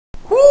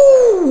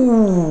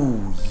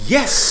Ooh,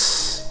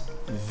 yes!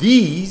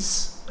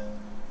 These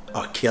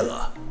are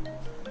killer.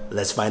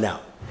 Let's find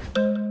out.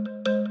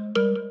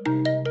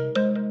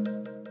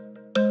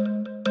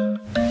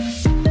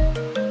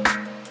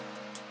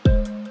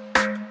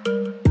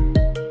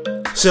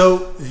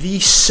 So the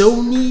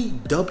Sony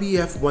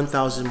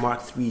WF-1000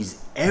 Mark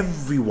IIIs,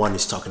 everyone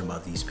is talking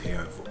about these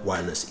pair of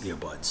wireless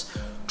earbuds.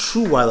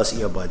 True wireless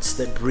earbuds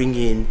that bring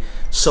in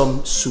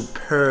some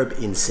superb,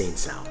 insane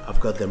sound.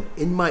 I've got them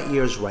in my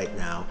ears right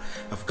now.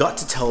 I've got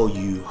to tell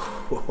you,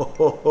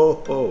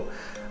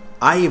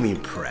 I am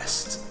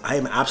impressed. I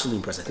am absolutely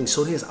impressed. I think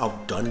Sony has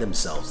outdone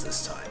themselves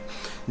this time.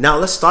 Now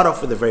let's start off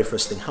with the very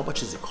first thing. How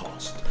much does it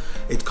cost?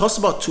 It costs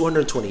about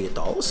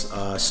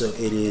 $228, so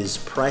it is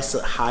priced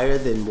higher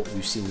than what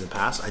we've seen in the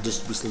past. I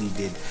just recently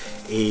did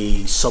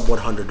a sub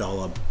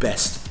 $100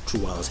 best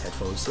true wireless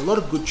headphones. A lot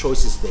of good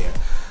choices there,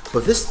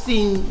 but this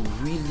thing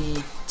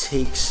really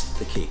takes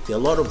the cake. There are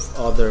a lot of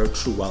other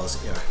true wireless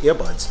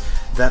earbuds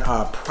that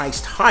are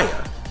priced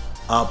higher,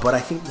 but I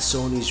think the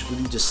Sony's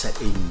really just set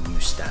a new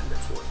standard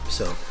for it.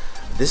 So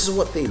this is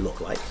what they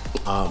look like.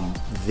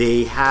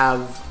 They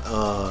have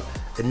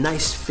a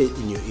nice fit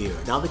in your ear.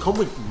 Now they come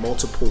with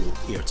multiple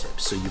ear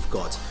tips, so you've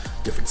got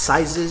different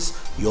sizes.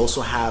 You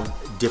also have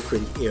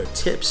different ear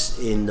tips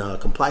in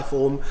comply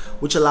foam,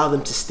 which allow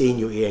them to stay in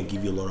your ear and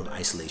give you a lot of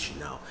isolation.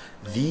 Now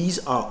these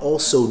are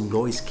also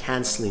noise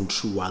canceling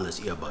true wireless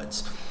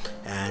earbuds,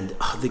 and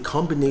the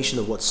combination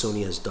of what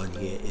Sony has done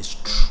here is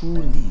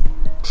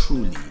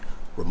truly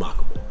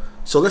remarkable.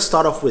 So let's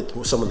start off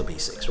with some of the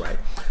basics, right?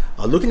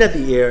 Looking at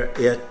the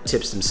ear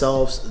tips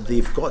themselves,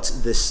 they've got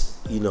this,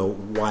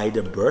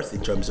 wider berth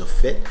in terms of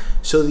fit.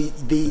 So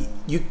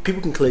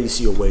people can clearly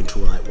see you're wearing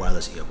true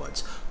wireless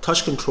earbuds.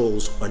 Touch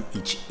controls on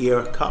each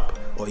ear cup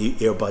or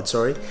earbud,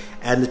 sorry.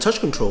 And the touch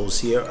controls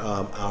here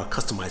are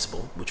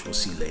customizable, which we'll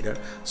see later.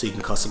 So you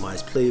can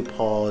customize play,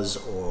 pause,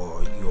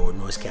 or your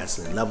noise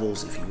canceling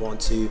levels if you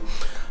want to.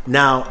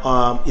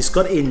 Now, it's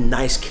got a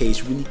nice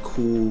case, really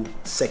cool,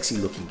 sexy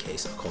looking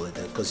case. I call it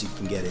that because you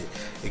can get it.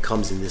 It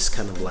comes in this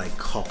kind of like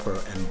copper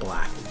and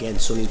black. Again,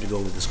 Sony's been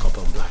going with this copper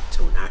and black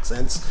tone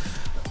accents.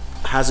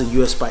 Has a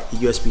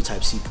USB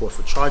Type-C port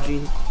for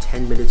charging.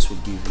 10 minutes will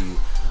give you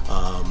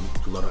a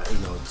lot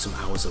of, some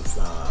hours of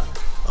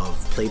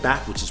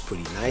playback, which is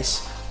pretty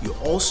nice. You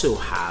also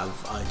have,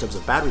 in terms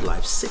of battery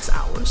life, 6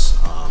 hours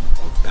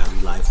of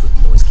battery life with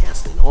noise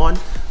cancelling on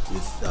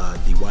with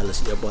the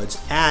wireless earbuds,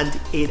 and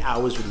 8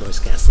 hours with noise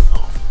cancelling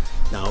off.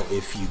 Now,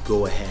 if you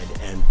go ahead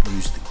and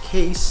use the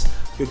case,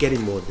 you're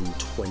getting more than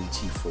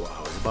 24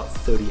 hours, about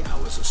 30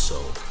 hours or so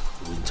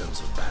in terms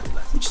of battery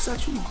life, which is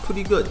actually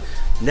pretty good.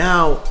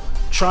 Now,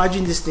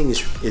 charging this thing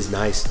is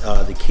nice.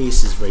 The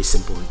case is very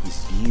simple and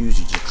easy to use.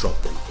 You just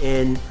drop them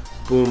in,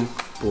 boom,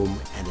 boom,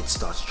 and it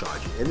starts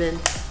charging. And then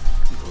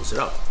you close it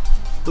up.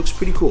 Looks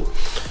pretty cool.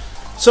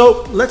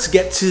 So let's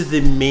get to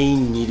the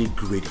main nitty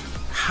gritty.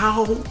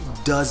 How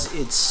does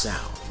it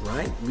sound,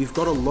 right? We've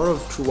got a lot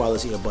of true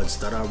wireless earbuds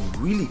that are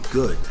really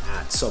good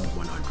at sub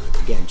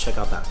 100. Again, check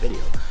out that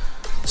video.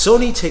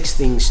 Sony takes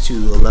things to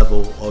a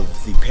level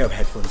of the pair of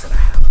headphones that I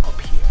have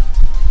up here.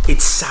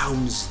 It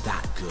sounds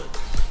that good.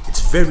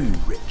 It's very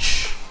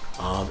rich.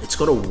 It's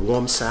got a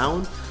warm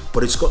sound,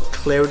 but it's got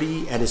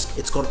clarity, and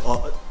it's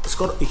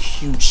got a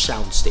huge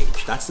sound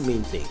stage. That's the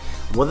main thing.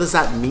 What does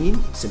that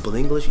mean? Simple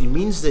English. It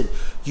means that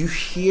you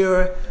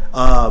hear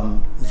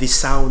the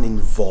sound in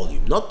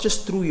volume, not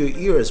just through your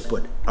ears,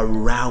 but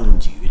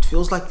around you. It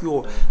feels like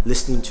you're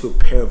listening to a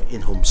pair of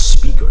in-home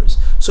speakers.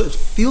 So it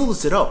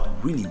fills it up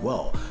really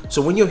well.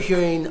 So when you're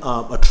hearing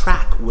a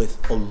track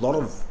with a lot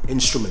of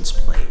instruments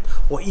playing,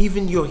 or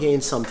even you're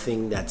hearing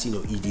something that's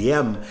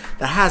EDM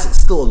that has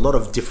still a lot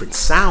of different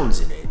sounds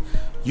in it,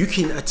 you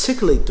can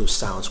articulate those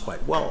sounds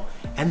quite well,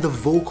 and the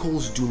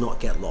vocals do not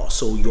get lost.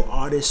 So your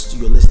artists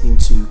you're listening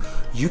to,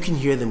 you can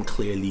hear them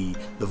clearly,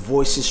 the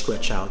voices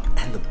stretch out,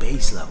 and the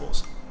bass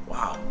levels.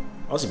 Wow,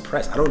 I was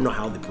impressed. I don't know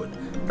how they put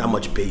that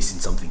much bass in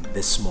something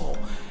this small.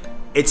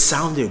 It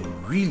sounded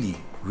really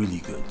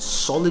good.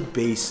 Solid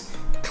bass,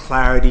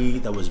 clarity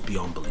that was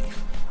beyond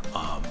belief.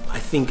 I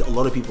think a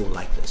lot of people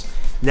like this.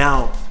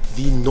 Now,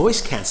 the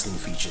noise cancelling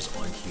features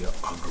on here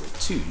are great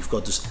too. You've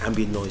got those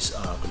ambient noise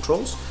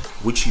controls,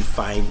 which you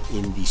find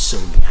in the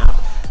Sony app,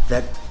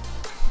 that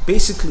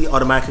basically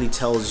automatically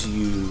tells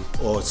you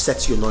or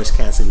sets your noise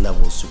cancelling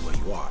levels to where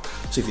you are.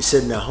 So if you're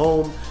sitting at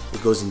home,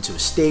 it goes into a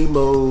stay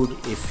mode.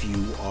 If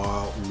you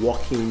are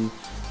walking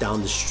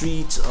down the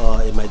street,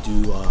 it might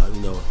do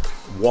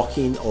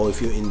walking, or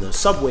if you're in the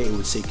subway, it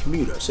would say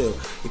commuter. So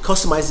it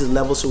customizes the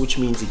level, so which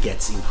means it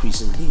gets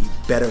increasingly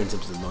better in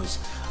terms of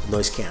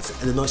noise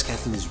cancelling, and the noise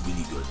cancelling is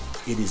really good.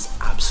 It is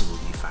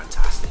absolutely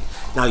fantastic.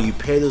 Now you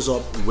pair those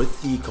up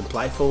with the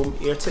comply foam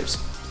ear tips.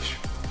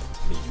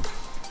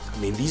 I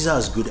mean, these are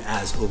as good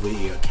as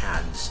over-ear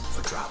cans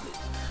for traveling.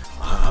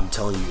 I'm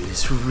telling you, it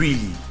is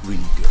really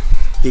good.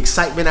 The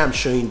excitement I'm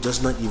showing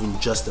does not even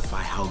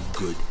justify how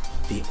good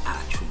they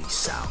actually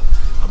sound.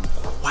 I'm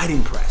quite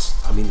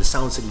impressed. I mean, the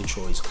sound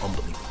signature is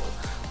unbelievable.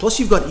 Plus,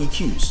 you've got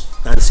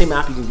EQs. Now, in the same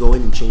app, you can go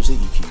in and change the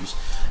EQs.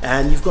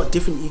 And you've got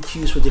different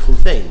EQs for different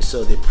things.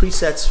 So there are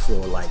presets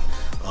for like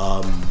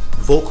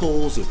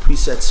vocals, there are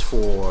presets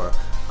for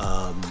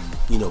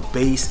you know,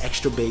 bass,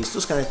 extra bass,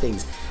 those kind of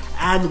things.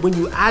 And when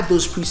you add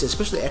those presets,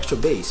 especially extra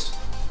bass,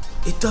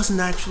 it doesn't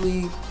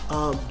actually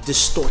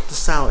distort the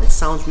sound. It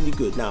sounds really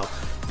good. Now,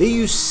 they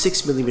use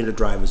 6mm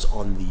drivers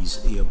on these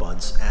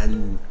earbuds,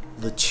 and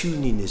the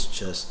tuning is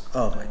just,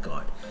 oh my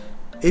God.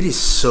 It is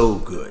so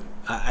good.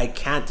 I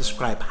can't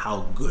describe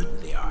how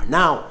good they are.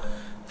 Now,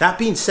 that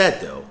being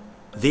said though,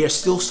 there are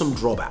still some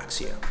drawbacks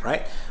here,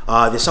 right?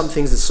 There's some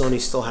things that Sony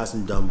still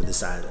hasn't done with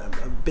this.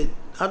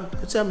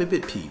 I'd say I'm a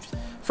bit peeved.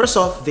 First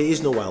off, there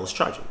is no wireless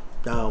charging.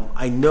 Now,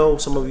 I know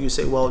some of you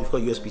say, well, you've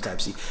got USB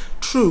Type-C.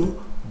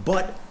 True,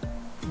 but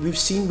we've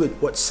seen with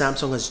what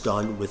Samsung has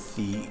done with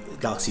the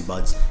Galaxy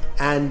Buds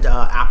and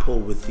Apple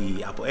with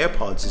the Apple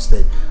AirPods is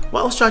that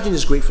wireless charging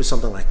is great for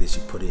something like this.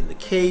 You put it in the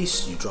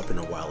case, you drop in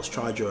a wireless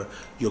charger,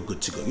 you're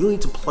good to go. You don't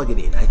need to plug it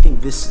in. I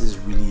think this is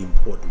really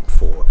important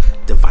for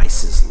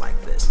devices like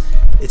this.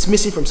 It's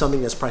missing from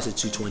something that's priced at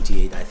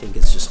 $228. I think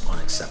it's just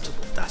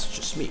unacceptable. That's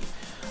just me.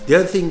 The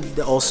other thing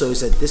also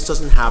is that this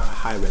doesn't have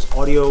high-res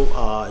audio.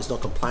 It's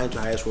not compliant to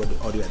high-res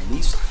audio at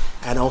least,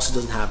 and also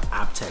doesn't have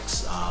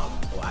aptX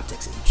or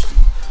aptX HD.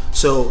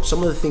 So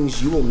some of the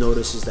things you will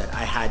notice is that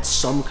I had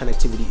some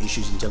connectivity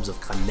issues in terms of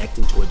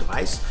connecting to a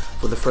device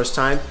for the first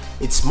time.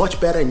 It's much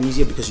better and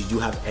easier because you do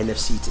have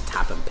NFC to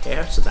tap and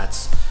pair, so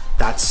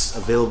that's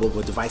available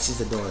with devices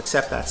that don't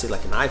accept that, say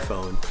like an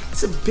iPhone.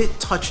 It's a bit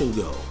touch and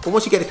go, but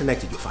once you get it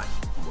connected, you're fine.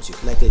 Once you're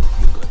connected,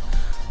 you're good.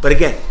 But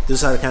again,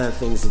 those are the kind of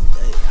things that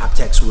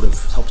aptX would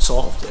have helped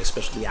solve,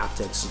 especially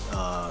aptX,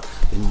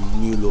 the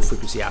new low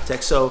frequency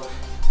aptX. So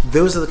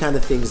those are the kind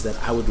of things that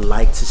I would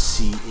like to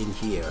see in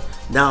here.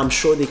 Now, I'm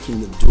sure they can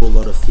do a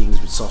lot of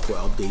things with software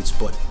updates,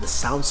 but the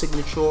sound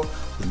signature,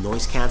 the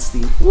noise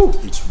canceling, ooh,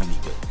 it's really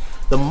good.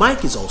 The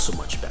mic is also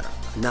much better.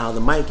 Now,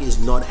 the mic is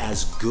not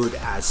as good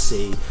as,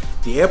 say,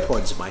 the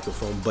AirPods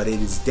microphone, but it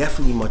is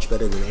definitely much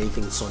better than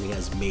anything that Sony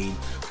has made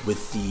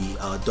with the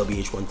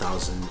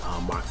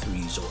WH-1000 Mark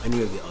IIIs or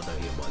any of the other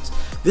earbuds.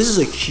 This is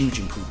a huge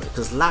improvement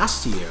because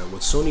last year,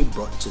 what Sony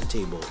brought to the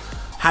table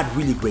had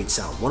really great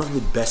sound. One of the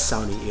best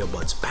sounding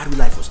earbuds. Battery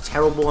life was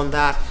terrible on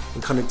that,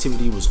 and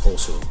connectivity was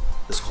also,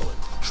 let's call it,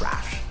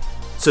 trash.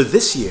 So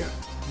this year,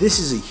 this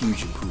is a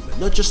huge improvement,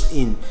 not just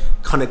in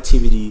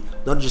connectivity,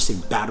 not just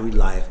in battery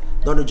life,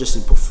 not just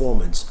in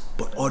performance,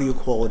 but audio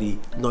quality,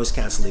 noise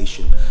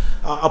cancellation.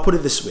 I'll put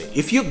it this way.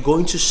 If you're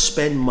going to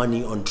spend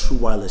money on true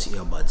wireless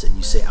earbuds and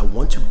you say, I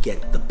want to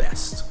get the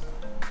best,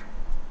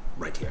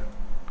 right here.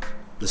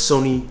 The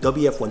Sony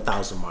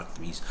WF-1000 Mark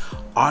IIIs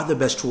are the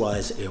best true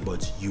wireless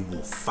earbuds you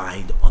will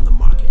find on the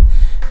market.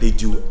 They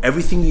do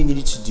everything you need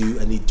it to do,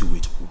 and they do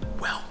it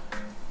well.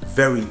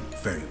 Very,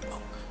 very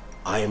well.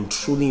 I am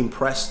truly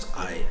impressed.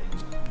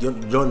 You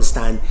don't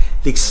understand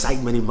the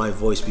excitement in my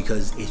voice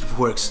because it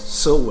works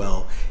so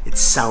well. It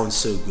sounds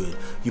so good.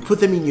 You put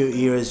them in your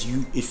ears,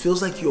 it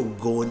feels like you're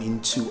going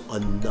into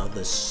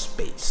another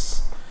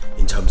space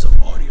in terms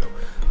of audio.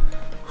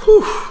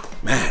 Whew,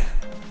 man,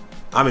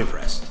 I'm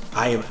impressed.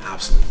 I am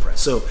absolutely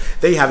impressed. So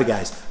there you have it,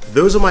 guys.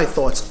 Those are my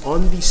thoughts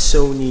on the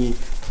Sony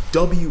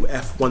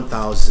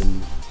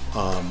WF-1000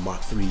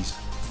 Mark IIIs,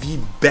 the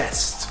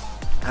best.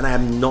 And I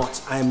am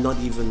not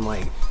even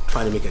like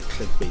trying to make a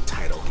clickbait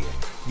title here.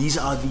 These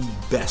are the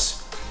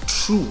best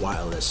true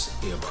wireless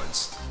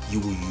earbuds you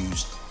will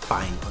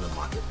find on the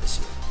market this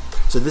year.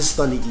 So this is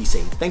Thunder E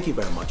saying thank you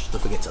very much.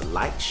 Don't forget to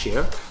like,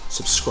 share,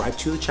 subscribe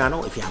to the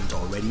channel if you haven't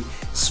already.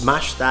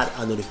 Smash that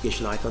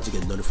notification icon to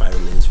get notified of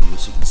the latest videos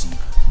so you can see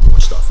more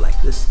stuff like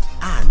this,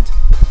 and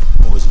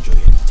always enjoy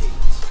your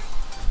entertainment.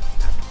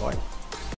 Time to party.